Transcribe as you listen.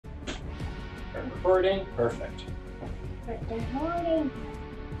recording. Perfect. Recording.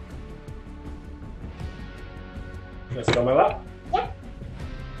 Can I sit on my lap? Yep.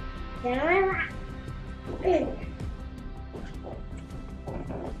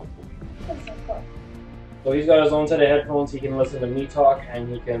 So he's got his own set of headphones. He can listen to me talk, and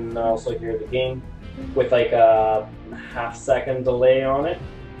he can also hear the game with like a half-second delay on it.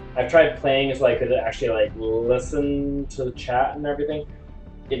 I've tried playing so I could actually like listen to the chat and everything.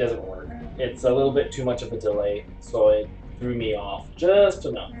 It doesn't work. It's a little bit too much of a delay, so it threw me off just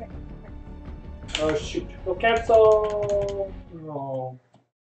enough. Oh shoot! Go cancel. No.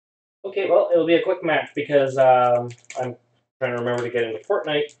 Okay, well it'll be a quick match because I'm trying to remember to get into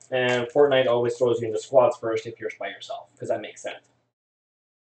Fortnite, and Fortnite always throws you into squads first if you're by yourself, because that makes sense.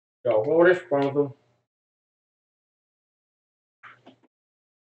 So what if one of them?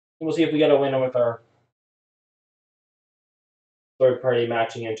 We'll see if we get a win with our third party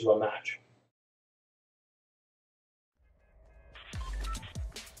matching into a match.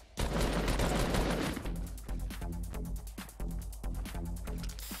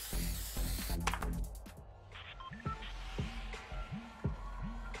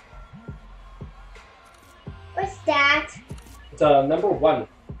 What's that? It's number 1.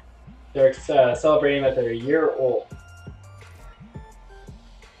 They're celebrating that they're a year old.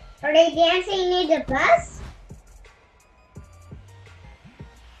 Are they dancing near the bus?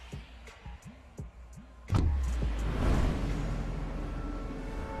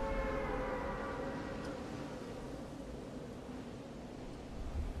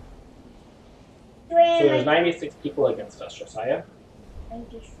 So there's 96 people against us, Josiah.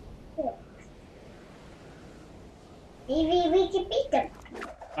 96. Maybe we can beat them.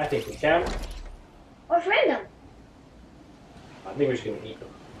 I think we can. Or friend them. I think we're just going to beat them.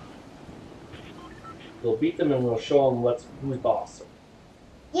 We'll beat them and we'll show them who's boss.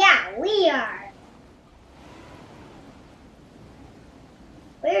 Yeah, we are.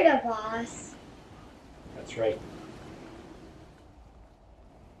 We're the boss. That's right.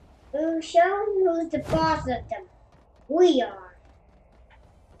 We'll show them who's the boss of them. We are.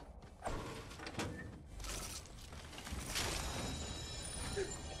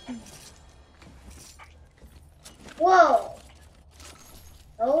 Whoa!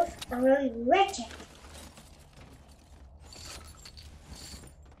 Those are really wretched.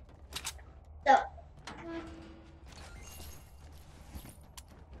 So.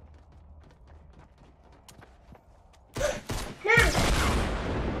 Now.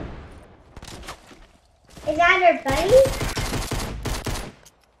 Is that our buddy?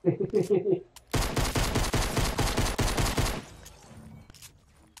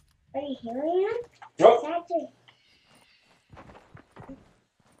 Are you hearing him? Nope. Is that your...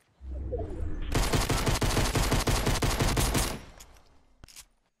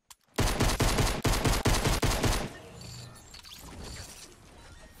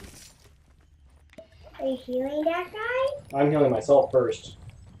 Are you healing that guy? I'm healing myself first.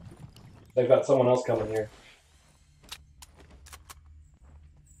 I've got someone else coming here.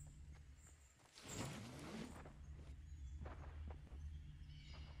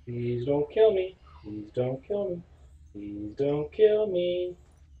 Please don't kill me. Please don't kill me. Please don't kill me.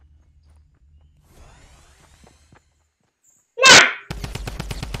 Now!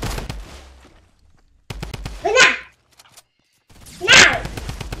 Now! Now!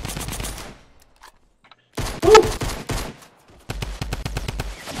 Woo!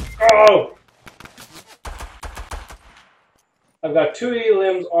 Oh! I've got 2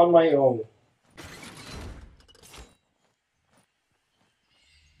 limbs on my own.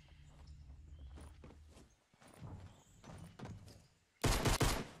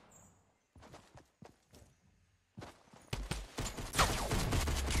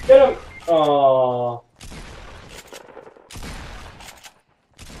 Get him! Aww.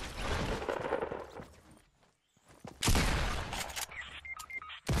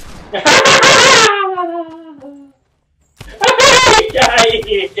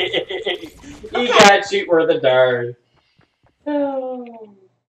 He can't shoot worth a darn. Oh.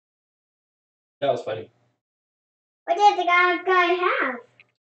 That was funny. What did the guy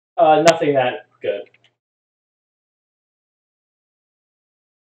have? Nothing that good.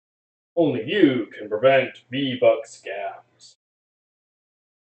 Only you can prevent V-Buck scams.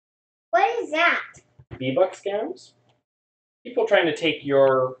 What is that? V-Buck scams? People trying to take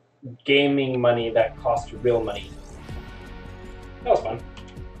your gaming money that cost you real money. That was fun.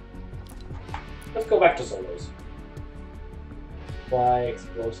 Let's go back to solos. Fly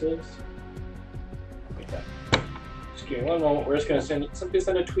explosives. Like that. Just give me one moment. We're just gonna send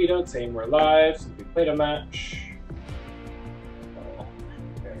a tweet out saying we're live since we played a match. Oh,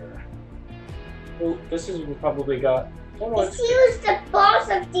 there. Well, this is probably got. Oh, It's who's the boss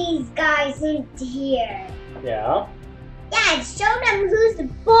of these guys in here. yeah. Dad, show them who's the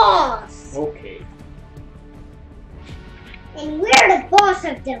boss. Okay. And we're the boss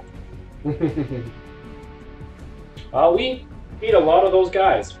of them. We beat a lot of those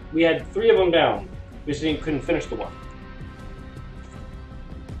guys. We had 3 of them down. We just couldn't finish the one.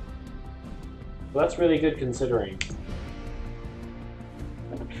 Well, that's really good considering.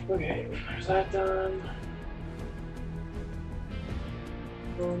 Okay, there's that done.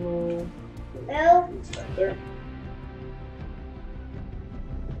 Well, Right there.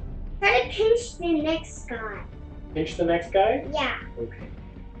 try to pinch the next guy. Pinch the next guy? Yeah. Okay.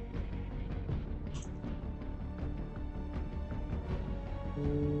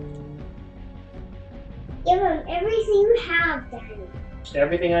 Give him everything you have, Daddy.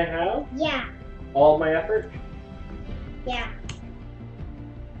 Everything I have? Yeah. All of my effort? Yeah.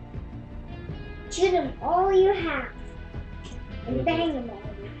 Shoot him all you have. And bang him all.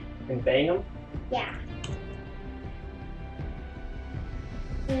 And bang them? Yeah.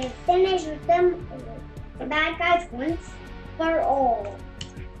 And then finish with them, the bad guys, once for all.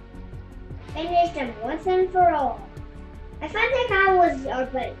 Finish them once and for all. I thought that guy was our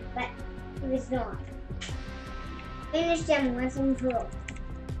buddy, but he was not. Finish them once and for all.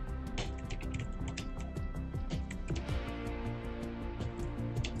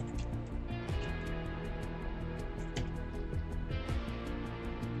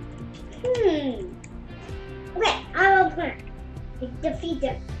 Okay, I will plan. Defeat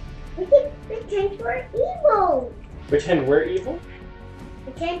them. We can pretend we're evil. Pretend we're evil?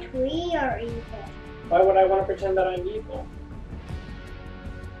 Pretend we are evil. Why would I want to pretend that I'm evil?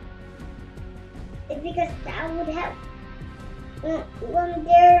 It's because that would help. When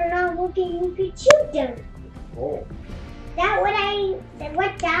they're not looking, you could shoot them. Oh. That what I said. That's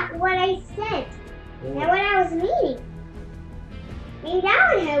what I was meaning. Maybe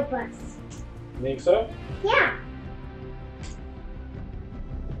that would help us. Think so? Yeah.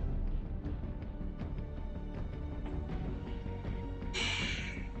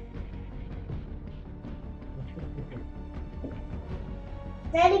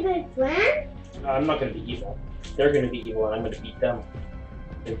 Is that a good plan? I'm not going to be evil. They're going to be evil and I'm going to beat them.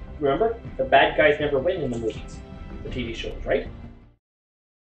 And remember, the bad guys never win in the movies, the TV shows, right?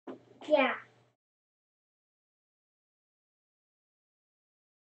 Yeah.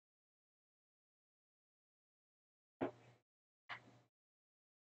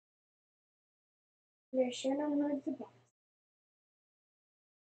 They're sure no moves the best.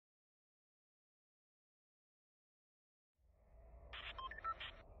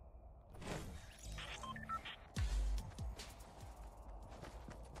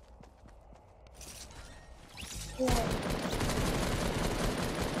 Yeah.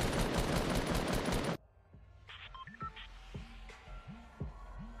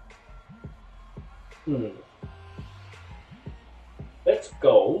 Let's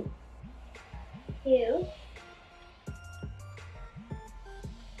go. Two.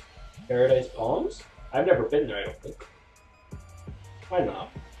 Paradise Palms? I've never been there, I don't think. Why not?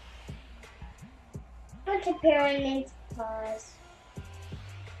 What's a pyramid pause?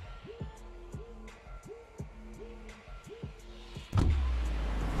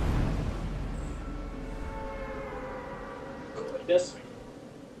 Go like this.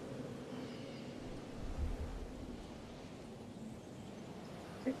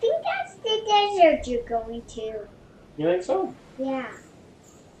 I think that's the desert you're going to. You think so? Yeah.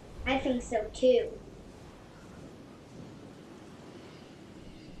 I think so too.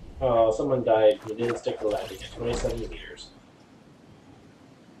 Oh, someone died who didn't stick to the landing at 27 meters.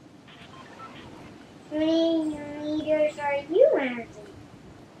 How many meters are you landing?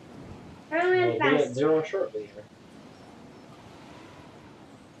 We'll Run be fast. at 0 shortly here.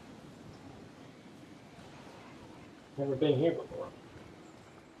 Never been here before.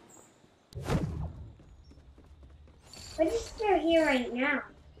 We're just here right now.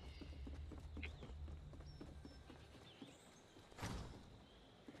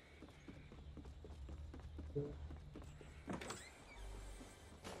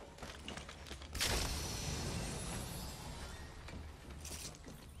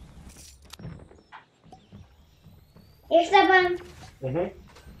 Here's the button. Mm-hmm.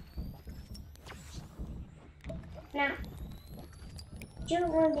 Now, shoot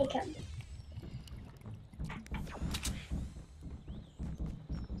when they come.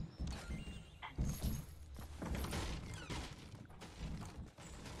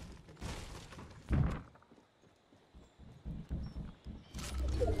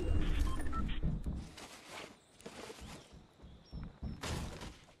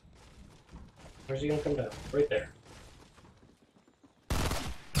 Where's he gonna come down? Right there.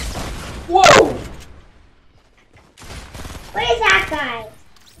 Whoa! What is that guy?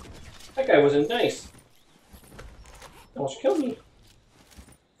 That guy wasn't nice. Almost killed me.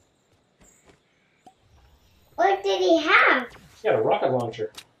 What did he have? He had a rocket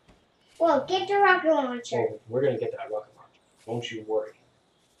launcher. Well, get the rocket launcher. Oh, we're gonna get that rocket launcher. Don't you worry.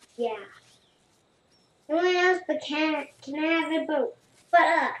 Yeah. No one else but can I have a boat? But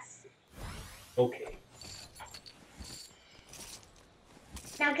us. Okay.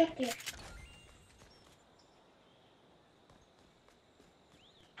 Now get there.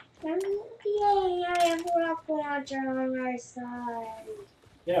 Yay, I have a rocket launcher on our side.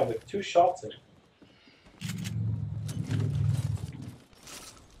 Yeah, with 2 shots in it.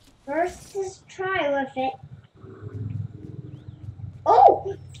 First, just try with it.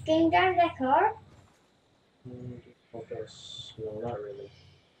 Oh! Getting out of that car? Focus. No, not really.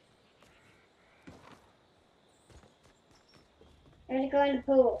 I'm gonna go in the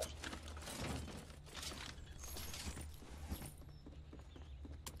pool.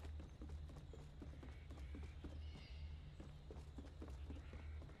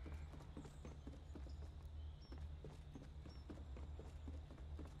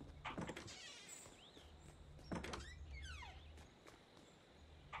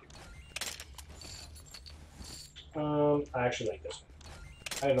 I actually like this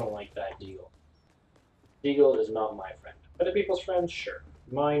one. I don't like that Deagle. Deagle is not my friend. Other people's friends, sure.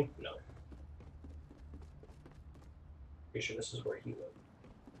 Mine, no. Pretty sure this is where he lived.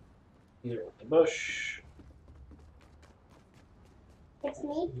 Either with the bush. It's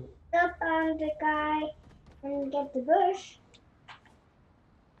me. Up on the guy and get the bush.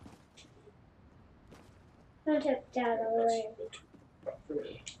 Don't took that away. For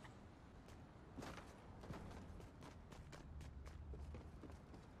me.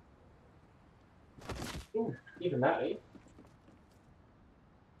 Ooh, even that, eh?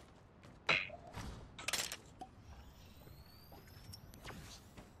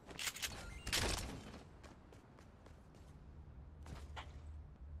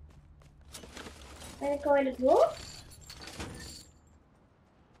 I'm gonna go in the pool.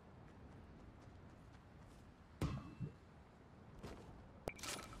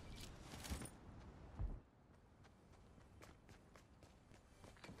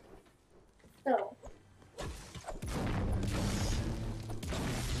 So.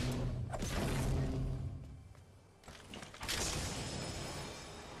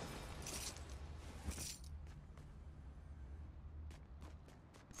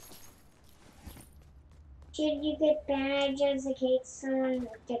 Should you get bandages in case someone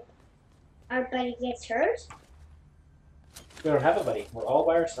our buddy gets hurt? We don't have a buddy. We're all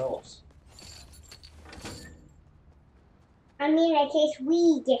by ourselves. I mean, in case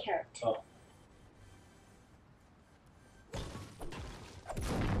we get hurt. Oh.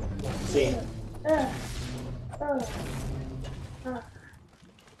 See? Ugh. Ugh. Ugh.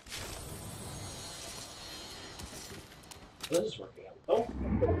 This is working out. Oh.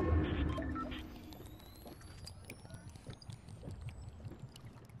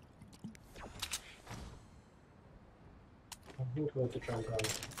 I'm going to try and run.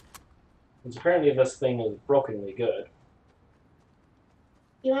 Because apparently this thing is brokenly good.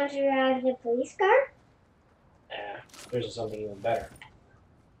 You want to drive the police car? Nah, there's something even better.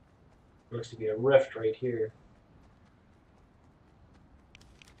 Looks to be a rift right here.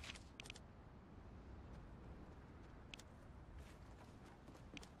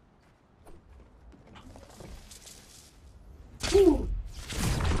 Woo.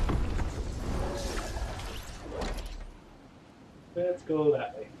 Let's go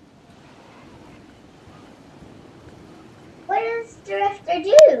that way. What does the drifter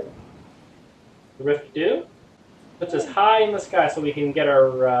do? The rift do? Puts us high in the sky so we can get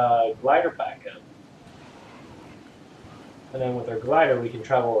our glider back up. And then with our glider we can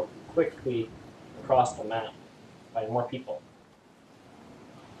travel quickly across the map. Find more people.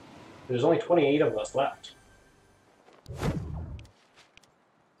 There's only 28 of us left.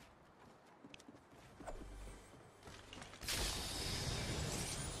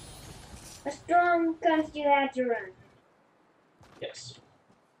 A storm comes, you have to run. Yes.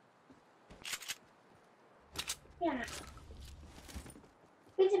 Yeah.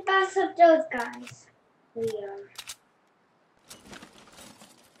 Who's the boss of those guys? We are.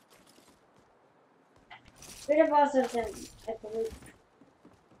 We're the boss of them, I believe.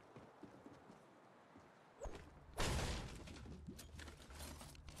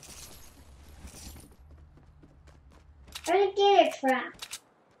 Try to get a trap.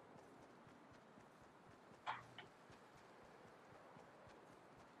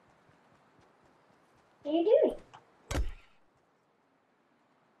 What are you doing?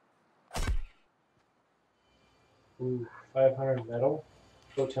 Ooh, 500 metal.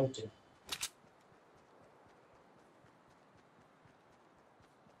 So tempting.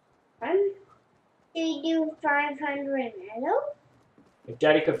 Do you do 500 metal? If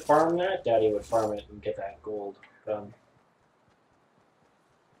Daddy could farm that, Daddy would farm it and get that gold done.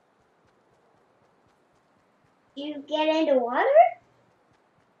 Do you get into water?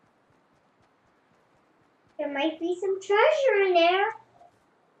 There might be some treasure in there.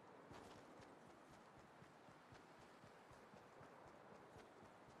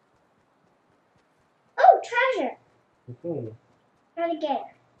 Oh, treasure! Mm-hmm. How to get it?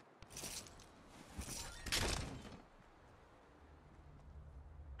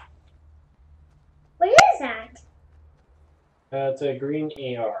 What is that? It's a green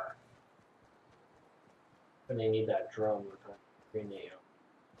AR. And they need that drum with a green AR.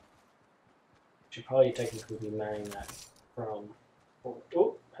 Should probably technically be mining that from. Oh,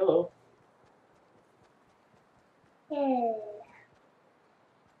 hello. Hey.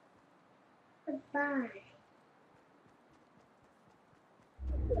 Goodbye.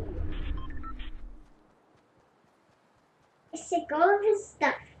 I took all of his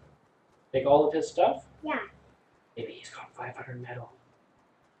stuff. Take all of his stuff? Yeah. Maybe he's got 500 metal.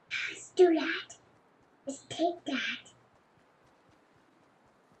 Let's do that. Let's take that.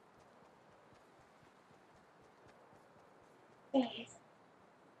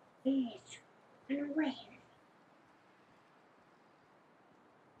 There's run away.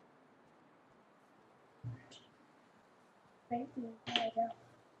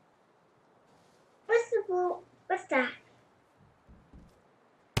 What's the ball? What's that?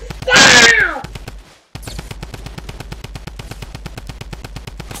 Down!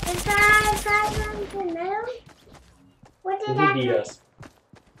 Is that 500 metal? What did that He beat guy? us.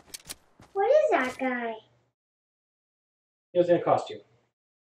 What is that guy? He was in a costume.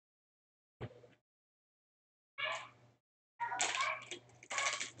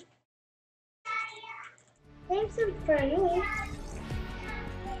 Thanks for me.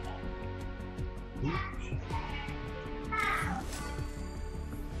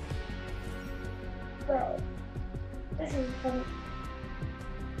 Bro, this is fun.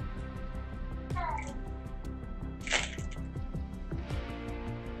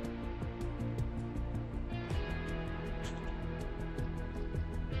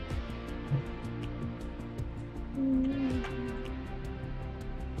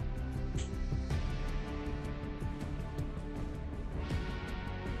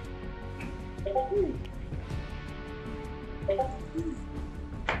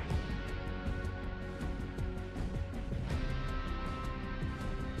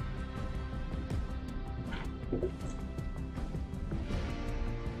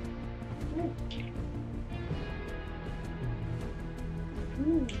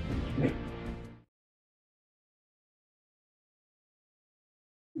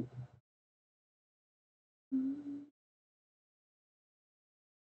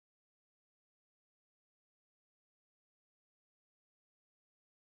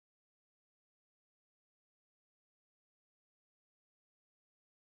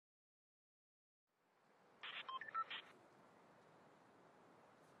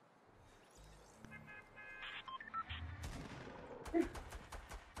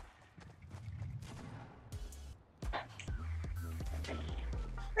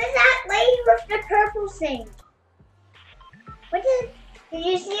 What's that lady with the purple thing? Did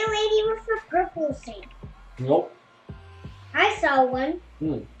you see a lady with the purple thing? Nope. I saw one.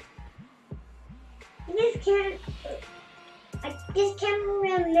 I just can't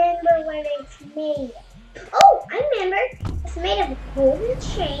remember what it's made of. Oh, I remember. It's made of a golden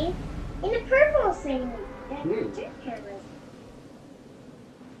chain and a purple thing.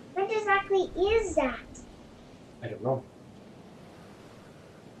 What exactly is that? I don't know.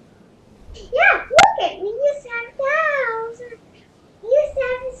 Yeah, look at me. You used to have cows. You used to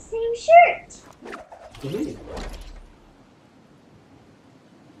have the same shirt.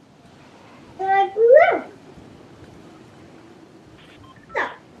 But I grew up. So,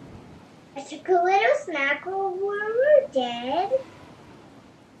 I took a little snack while we were dead.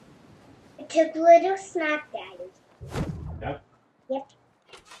 I took a little snack, Daddy. Yeah? Yep.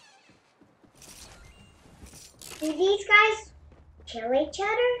 Do these guys kill each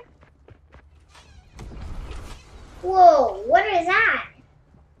other? Whoa, what is that?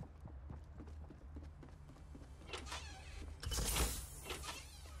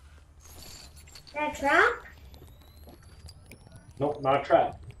 That trap? Nope, not a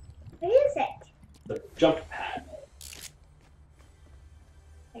trap. What is it? The jump pad.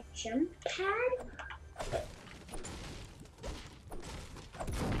 A jump pad?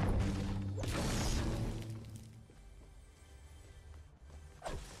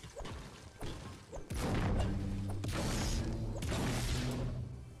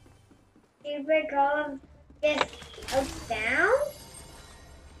 I break all of this down?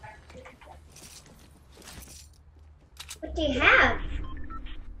 What do you have?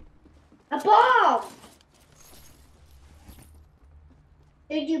 A bomb!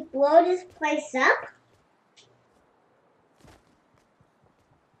 Did you blow this place up?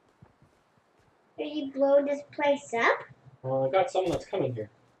 Did you blow this place up? I got someone that's coming here.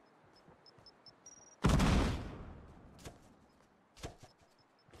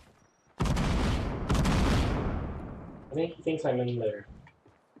 I think he thinks I'm in there.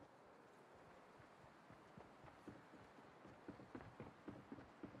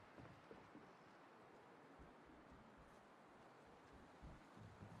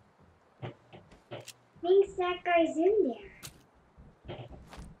 Thinks that guy's in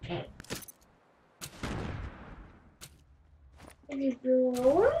there. Did you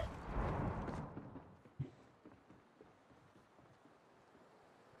blow him?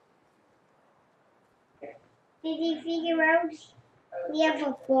 Did he figure out we have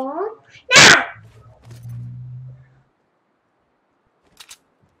a bomb? No!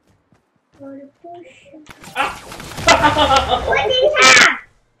 Go to push. Ah! What did he have?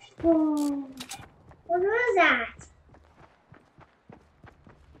 Oh, what was that?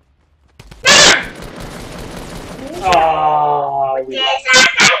 Ah! What did that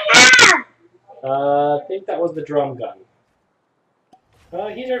guy have? I think that was the drum gun.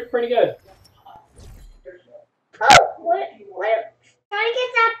 He's pretty good. Oh, what? Try to get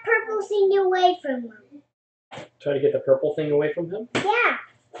that purple thing away from him. Try to get the purple thing away from him? Yeah.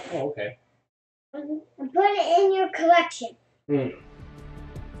 Oh, okay. And put it in your collection. Hmm.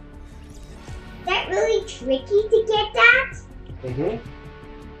 Is that really tricky to get that? Mm-hmm.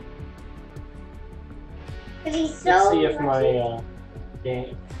 Because he's so Let's see if lucky. my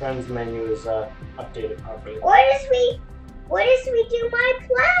game friends menu is updated properly. What if we do my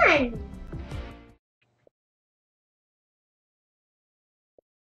plan?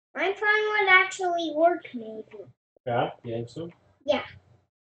 My plan would actually work, maybe. Yeah, you think so? Yeah.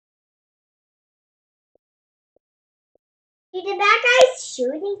 Did the bad guys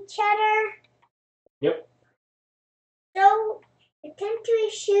shoot each other? Yep. So, attempt to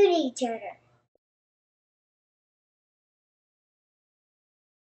shoot each other.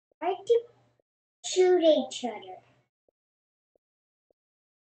 Try to shoot each other.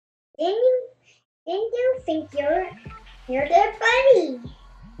 Then you think you're their buddy.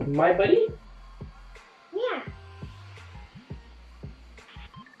 My buddy? Yeah.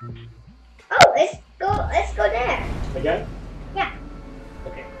 Oh, let's go there. Again? Yeah.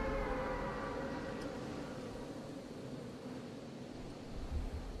 Okay.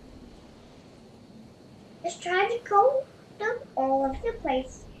 Just try to go to all of the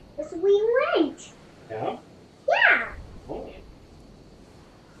places we went. Yeah? Yeah. Oh.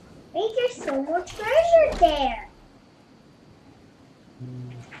 Wait, there's so much treasure there.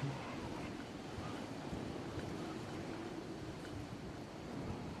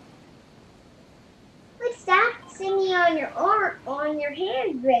 What's that thingy on your arm, on your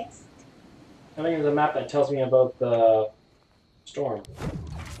hand wrist? I think there's a map that tells me about the storm.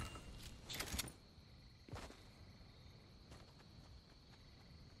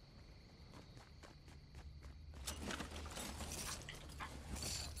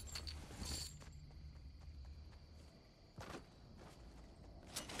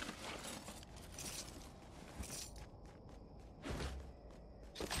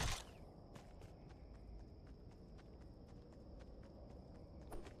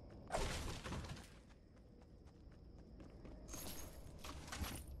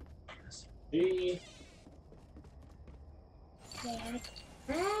 G. Yeah.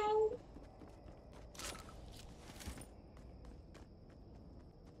 Hi.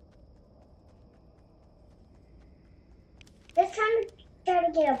 Let's try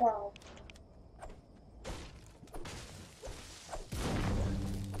to get a ball.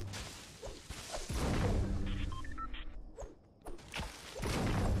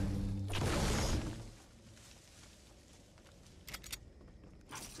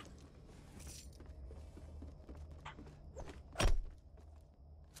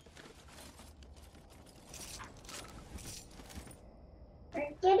 We're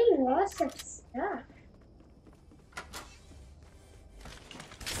getting lots of stuff.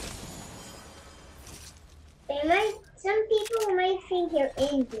 Some people might think you're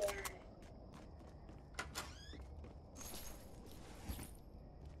Indian.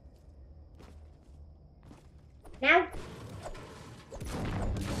 Now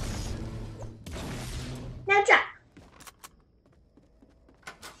drop.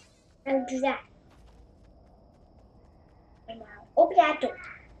 Now do that. And now open that door.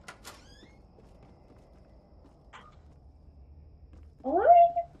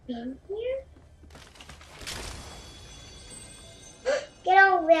 in here? Get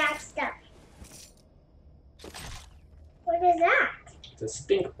all that stuff. What is that? It's a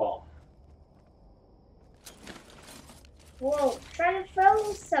stink bomb. Whoa, try to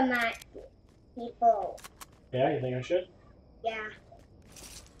throw some at people. Yeah, you think I should? Yeah.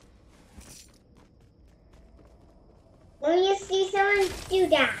 When you see someone do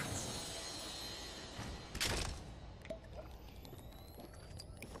that.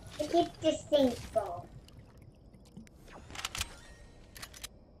 To keep the stink ball.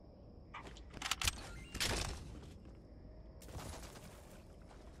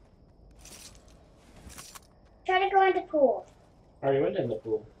 Try to go in the pool. I already went in the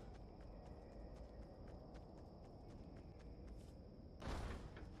pool.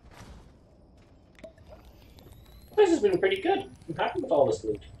 This has been pretty good. I'm happy with all this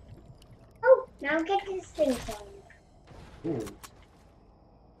loot. Oh, now get the stink ball. Hmm.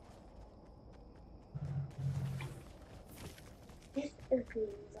 This is good.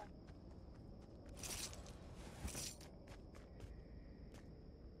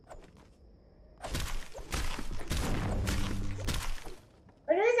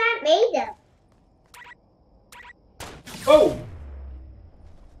 What was that made of? Oh!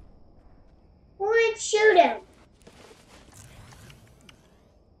 Who would shoot him?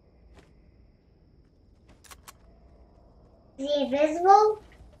 Is he invisible?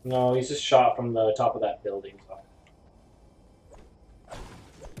 No, he's just shot from the top of that building. So.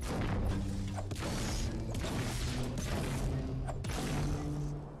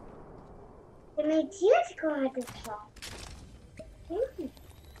 It made tears go at the top.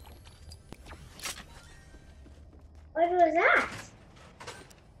 What was that?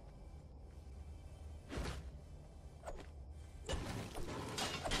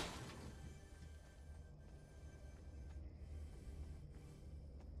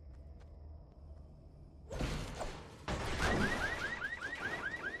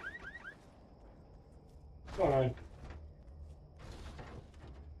 Come on.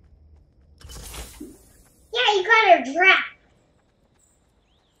 Yeah, you got her trapped.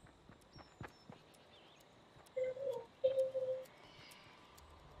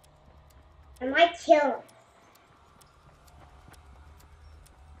 I might kill him.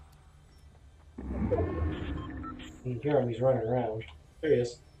 You can hear him, he's running around. There he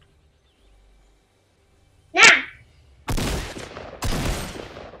is. Now.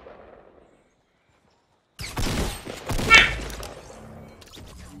 Now.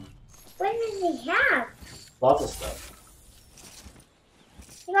 What does he have? Lots of stuff.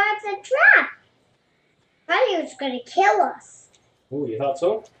 He got a trap. I thought he was gonna kill us. Ooh, you thought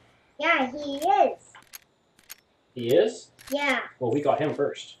so? Yeah, he is. He is? Yeah. Well, we got him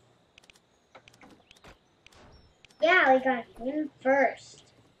first. Yeah, we got him first.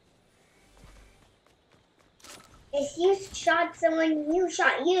 If you shot someone, you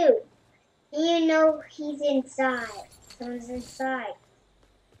shot you. You know he's inside. Someone's inside.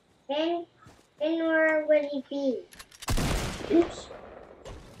 Then where would he be? Oops.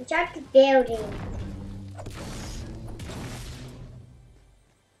 He shot the building.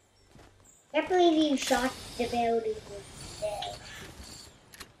 I believe you shot the building instead.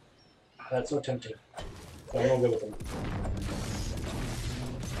 That's so tempting. But I'm no good with him.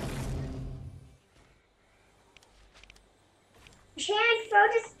 You should throw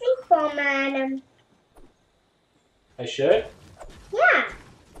the stink bomb at him. I should? Yeah, I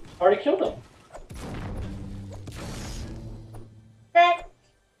already killed him. but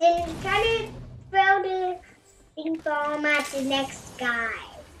then try to throw the stink bomb at the next guy.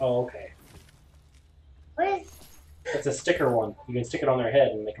 Oh, okay. What is... It's a sticker one. You can stick it on their head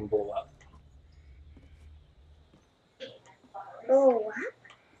and make them blow up. Oh, what?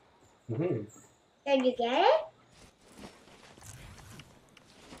 Mm-hmm. Did you get it?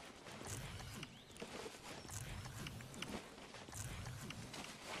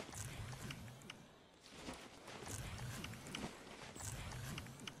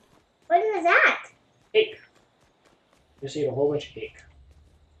 What was that? Cake. Just ate a whole bunch of cake.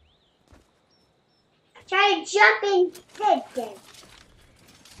 Try to jump in head then.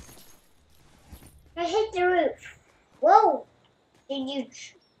 I hit the roof. Whoa! Did you...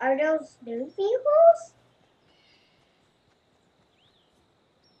 Are those new vehicles?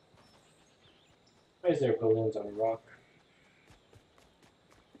 Why is there balloons on a rock?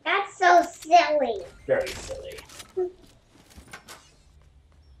 That's so silly. Very silly.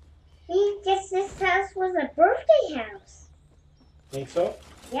 He guess this house was a birthday house. Think so?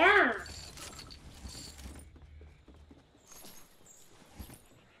 Yeah.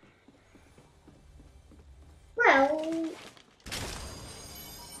 Well,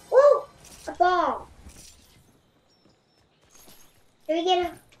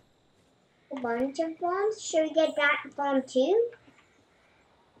 bunch of bombs. Should we get that bomb too?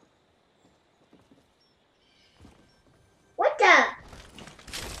 What the?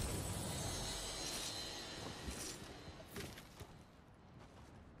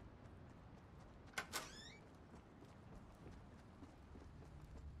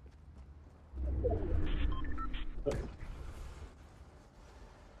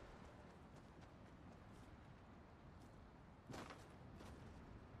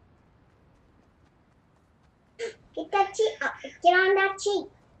 Get that cheat. Get on that cheat.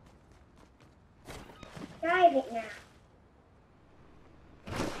 Drive it now.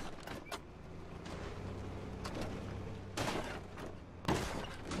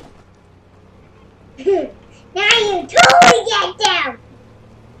 Now you totally get down.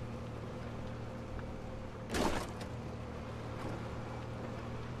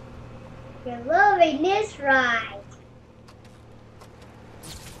 You're loving this ride.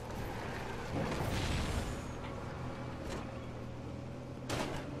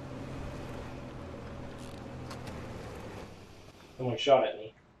 Someone shot at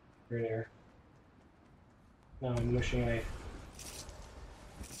me earlier. Now I'm wishing I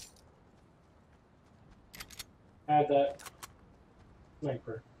had that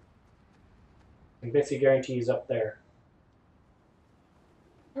sniper. And Bitsy guarantees up there.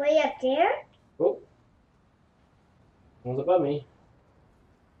 Way up there? Oh. One's above me.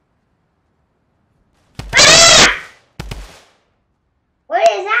 Ah! What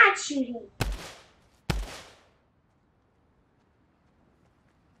is that shooting?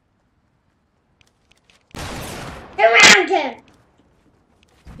 Surround him!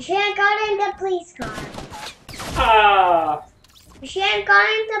 You should have got in the police car. Ah! You should have got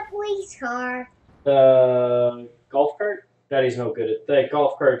in the police car. The golf cart? Daddy's no good at the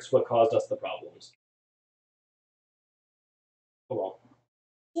golf cart's what caused us the problems. Oh well.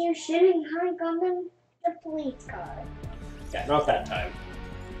 You shouldn't have gone in the police car. Yeah, not that time.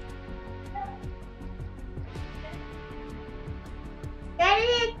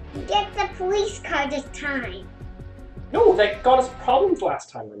 I didn't get the police car this time. No, that got us problems last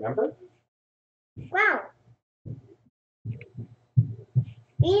time, remember? Wow.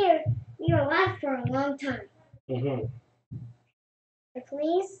 We were alive for a long time. Mm-hmm. The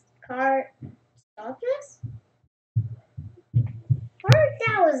police car stopped us? Or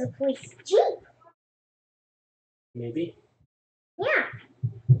that was a police jeep. Maybe. Yeah.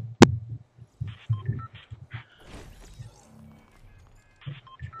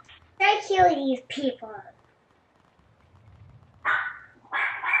 Try killing these people.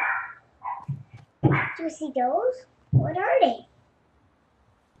 Do you see those? What are they?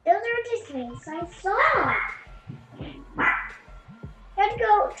 Those are the things I saw. Let's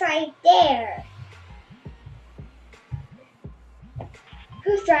go try there.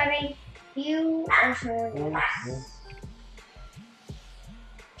 Who's driving? You or someone else?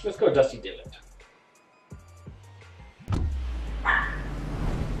 Let's go Dusty Dillard. Are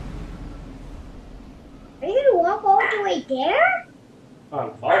you gonna walk all the way there? Oh,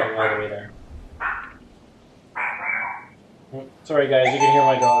 I'm following all the way there. Sorry guys, you can hear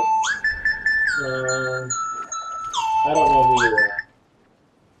my dog. I don't know who you are.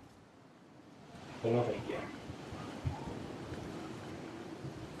 But no thank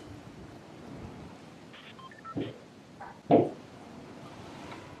you.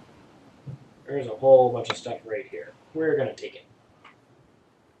 There's a whole bunch of stuff right here. We're gonna take it.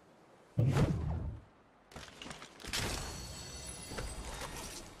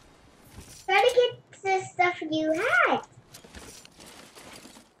 Try to get the stuff you had.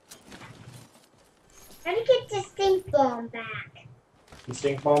 Try to get the stink bomb back. The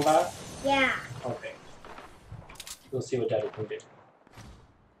stink bomb back? Yeah. Okay. We'll see what Daddy can do.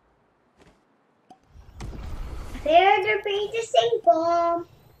 There to be the stink bomb.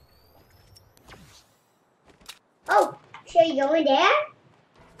 Oh, should you go in there?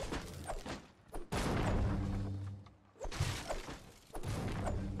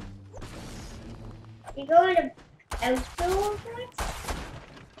 You go in the outdoor first?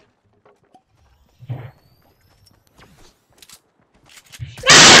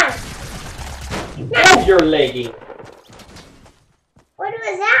 No! Oh, you're lagging. What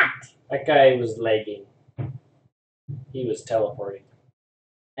was that? That guy was lagging. He was teleporting.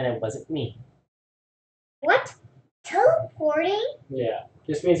 And it wasn't me. What? Teleporting? Yeah.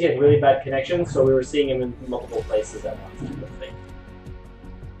 This means he had really bad connection, so we were seeing him in multiple places at once. Type of thing.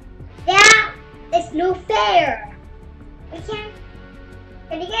 That is no fair. We can't.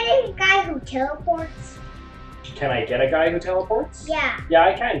 Can you get a guy who teleports? Can I get a guy who teleports? Yeah. Yeah,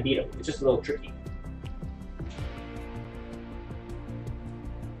 I can beat him. It's just a little tricky.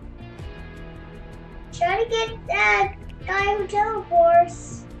 Try to get that guy who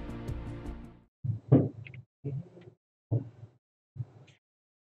teleports.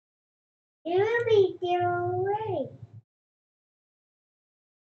 It will be there already.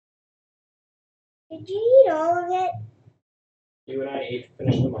 Did you eat all of it? You and I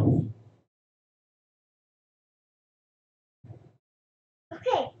finished them off.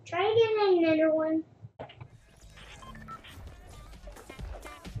 Okay, try to get another one.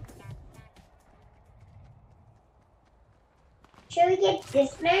 Should we get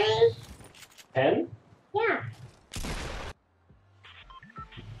this many? 10? Yeah.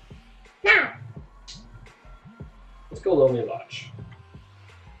 Now. Let's go Lonely Lodge.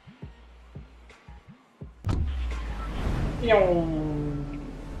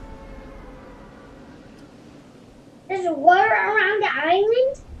 There's water around the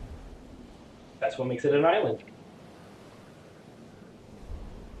island? That's what makes it an island.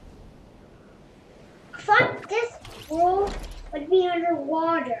 I thought this world would be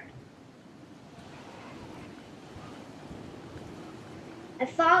underwater. I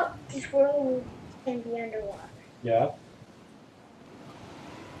thought this world can be underwater. Yeah.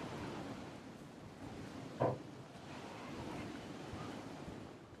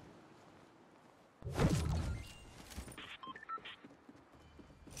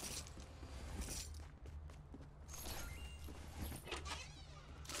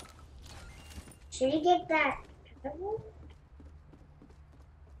 Should we get that?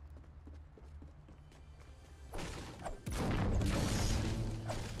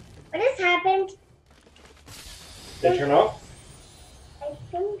 What has happened? Did it turn off? I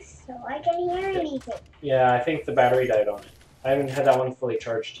think so. I can hear anything. Yeah, I think the battery died on it. I haven't had that one fully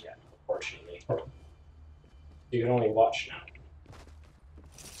charged yet, unfortunately. You can only watch now.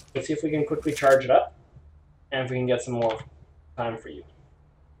 Let's see if we can quickly charge it up, and if we can get some more time for you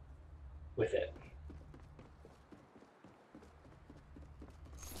with it.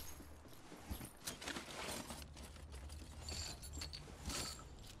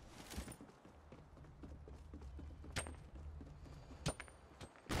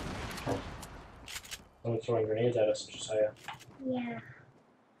 Someone's throwing grenades at us, Josiah. Yeah.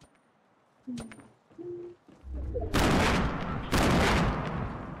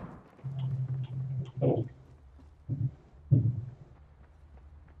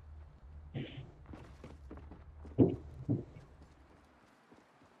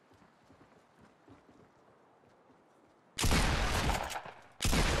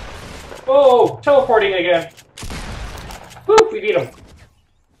 Oh, teleporting again. Woo, we beat him.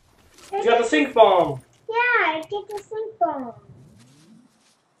 He's got the sink bomb. Yeah, I get the stink bomb.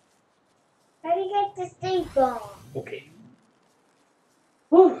 How do you get the stink bomb? Okay.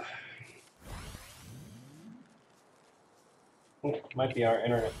 Whew. Might be our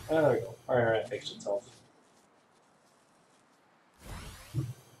internet. Oh, there we go. Our internet fixed itself.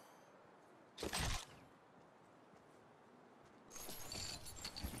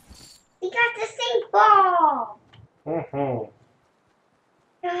 We got the stink bomb. Mm-hmm.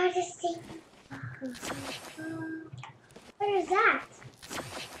 Got the stink bomb. What is that?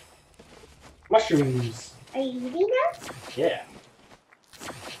 Mushrooms. Are you eating them? Yeah.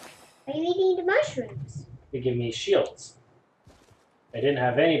 Are you eating the mushrooms? They give me shields. I didn't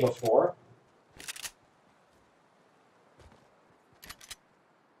have any before.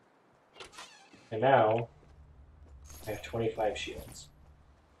 And now I have 25 shields.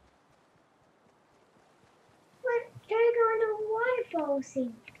 What? Try to go into a waterfall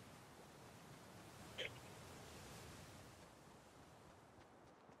scene.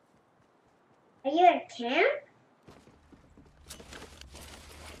 Are you at camp?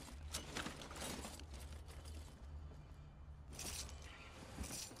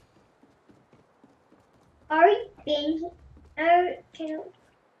 Are we been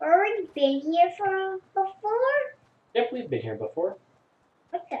already been here before? Yep, we've been here before.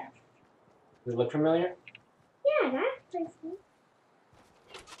 What the? Does it look familiar? Yeah, that place.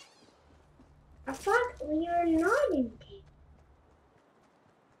 I thought we were not in camp.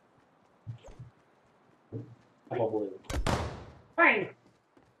 Probably. Fine.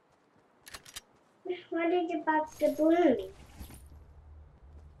 What is about the balloon?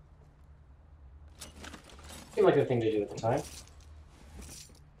 Seemed like the thing to do at the time.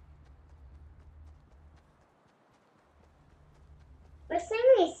 But then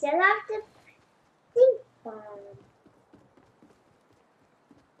we still have the stink bomb.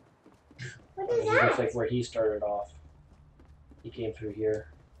 What is It looks that? like where he started off. He came through here.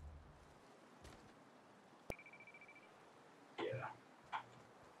 Yeah.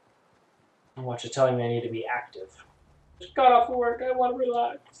 And watch it telling me I need to be active. Just got off of work. I want to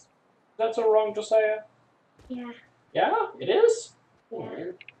relax. That's so wrong, Josiah. Yeah. Yeah, it is?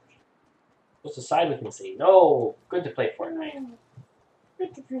 Yeah. Supposed to side with me, say, no, good to play Fortnite. Oh,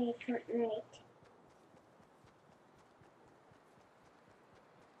 good to play Fortnite.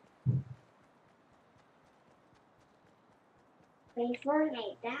 Play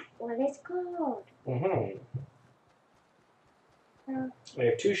Fortnite, that's what it's called. Mm-hmm. Uh, We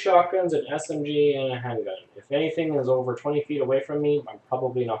have 2 shotguns, an SMG, and a handgun. If anything is over 20 feet away from me, I'm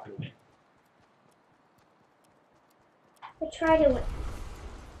probably not going to win. but try to win.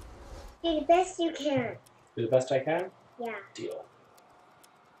 Do the best you can. Do the best I can? Yeah. Deal.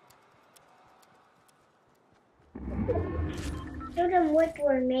 Show them what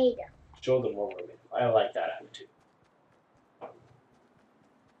we're made of. Show them what we're made of. I like that attitude.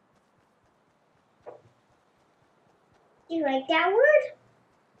 Do you like that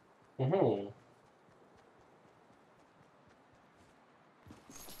word? Mm-hmm.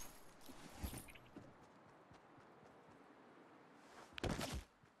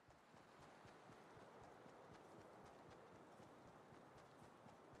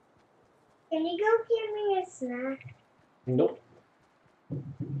 Can you go get me a snack? Nope.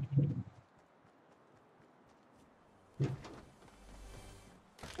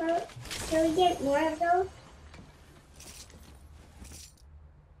 Can we get more of those?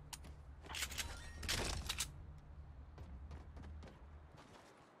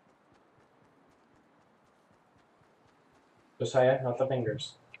 Josiah, not the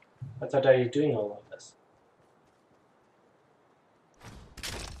fingers. That's how Daddy's doing all of this.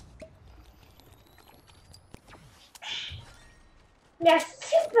 You're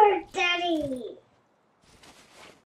super daddy!